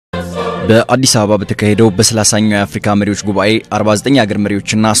በአዲስ አበባ በተካሄደው በ30ኛው የአፍሪካ መሪዎች ጉባኤ 49 አገር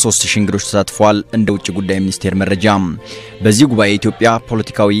መሪዎችና 3000 እንግዶች ተሳትፈዋል። እንደ ውጭ ጉዳይ ሚኒስቴር መረጃ በዚህ ጉባኤ ኢትዮጵያ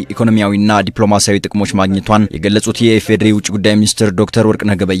ፖለቲካዊ፣ ኢኮኖሚያዊና ዲፕሎማሲያዊ ጥቅሞች ማግኘቷን የገለጹት የኢፌዴሪ ውጭ ጉዳይ ሚኒስትር ዶክተር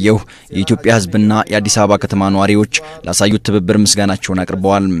ወርቅነህ ገበየሁ የኢትዮጵያ ሕዝብና የአዲስ አበባ ከተማ ነዋሪዎች ላሳዩት ትብብር ምስጋናቸውን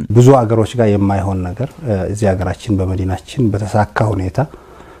አቅርበዋል። ብዙ አገሮች ጋር የማይሆን ነገር እዚህ ሀገራችን በመዲናችን በተሳካ ሁኔታ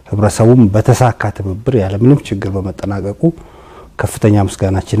ህብረተሰቡም በተሳካ ትብብር ያለ ምንም ችግር በመጠናቀቁ ከፍተኛ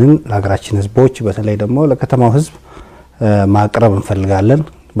ምስጋናችንን ለሀገራችን ህዝቦች በተለይ ደግሞ ለከተማው ህዝብ ማቅረብ እንፈልጋለን።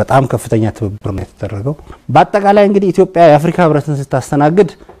 በጣም ከፍተኛ ትብብር ነው የተደረገው። በአጠቃላይ እንግዲህ ኢትዮጵያ የአፍሪካ ህብረትን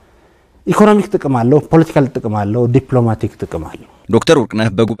ስታስተናግድ ኢኮኖሚክ ጥቅም አለው፣ ፖለቲካል ጥቅም አለው፣ ዲፕሎማቲክ ጥቅም አለው። ዶክተር ወርቅነህ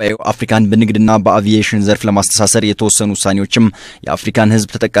በጉባኤው አፍሪካን በንግድና በአቪዬሽን ዘርፍ ለማስተሳሰር የተወሰኑ ውሳኔዎችም የአፍሪካን ህዝብ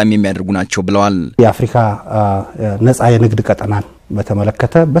ተጠቃሚ የሚያደርጉ ናቸው ብለዋል። የአፍሪካ ነፃ የንግድ ቀጠናን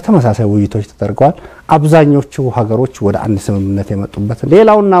በተመለከተ በተመሳሳይ ውይይቶች ተደርገዋል። አብዛኞቹ ሀገሮች ወደ አንድ ስምምነት የመጡበት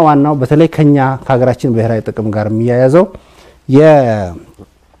ሌላውና ዋናው በተለይ ከኛ ከሀገራችን ብሔራዊ ጥቅም ጋር የሚያያዘው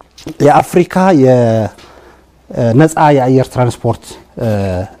የአፍሪካ የነፃ የአየር ትራንስፖርት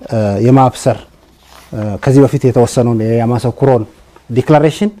የማብሰር ከዚህ በፊት የተወሰነው የያማሰኩሮን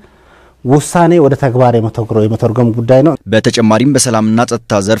ዲክላሬሽን ውሳኔ ወደ ተግባር የመተርጎም ጉዳይ ነው። በተጨማሪም በሰላምና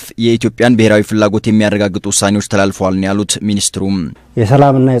ጸጥታ ዘርፍ የኢትዮጵያን ብሔራዊ ፍላጎት የሚያረጋግጡ ውሳኔዎች ተላልፈዋል ነው ያሉት ሚኒስትሩ።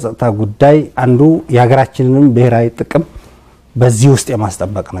 የሰላምና የጸጥታ ጉዳይ አንዱ የሀገራችንን ብሔራዊ ጥቅም በዚህ ውስጥ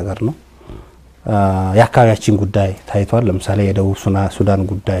የማስጠበቅ ነገር ነው። የአካባቢያችን ጉዳይ ታይቷል። ለምሳሌ የደቡብ ሱዳን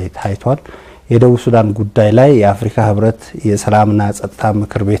ጉዳይ ታይቷል። የደቡብ ሱዳን ጉዳይ ላይ የአፍሪካ ህብረት የሰላምና ጸጥታ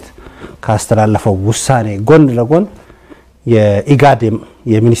ምክር ቤት ካስተላለፈው ውሳኔ ጎን ለጎን የኢጋድ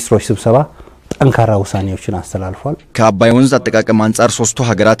የሚኒስትሮች ስብሰባ ጠንካራ ውሳኔዎችን አስተላልፏል። ከአባይ ወንዝ አጠቃቀም አንፃር ሶስቱ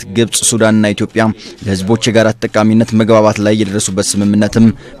ሀገራት ግብጽ፣ ሱዳንና ኢትዮጵያ ለህዝቦች የጋራ ተጠቃሚነት መግባባት ላይ የደረሱበት ስምምነትም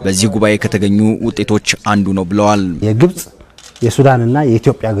በዚህ ጉባኤ ከተገኙ ውጤቶች አንዱ ነው ብለዋል። የግብጽ የሱዳንና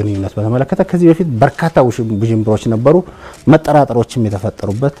የኢትዮጵያ ግንኙነት በተመለከተ ከዚህ በፊት በርካታ ውዥንብሮች ነበሩ፣ መጠራጠሮችም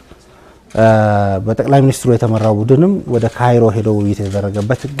የተፈጠሩበት በጠቅላይ ሚኒስትሩ የተመራው ቡድንም ወደ ካይሮ ሄደው ውይይት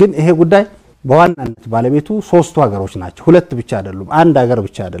የተደረገበት ግን ይሄ ጉዳይ በዋናነት ባለቤቱ ሶስቱ ሀገሮች ናቸው። ሁለት ብቻ አይደሉም፣ አንድ ሀገር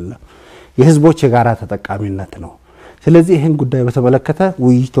ብቻ አይደለም። የህዝቦች የጋራ ተጠቃሚነት ነው። ስለዚህ ይሄን ጉዳይ በተመለከተ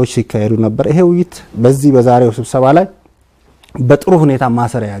ውይይቶች ሲካሄዱ ነበር። ይሄ ውይይት በዛሬው ስብሰባ ላይ በጥሩ ሁኔታ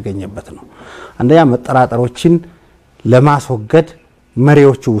ማሰሪያ ያገኘበት ነው። አንደኛ መጠራጠሮችን ለማስወገድ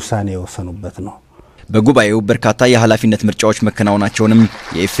መሪዎቹ ውሳኔ የወሰኑበት ነው። በጉባኤው በርካታ የኃላፊነት ምርጫዎች መከናወናቸውንም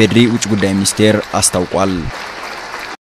የኢፌዴሪ ውጭ ጉዳይ ሚኒስቴር አስታውቋል።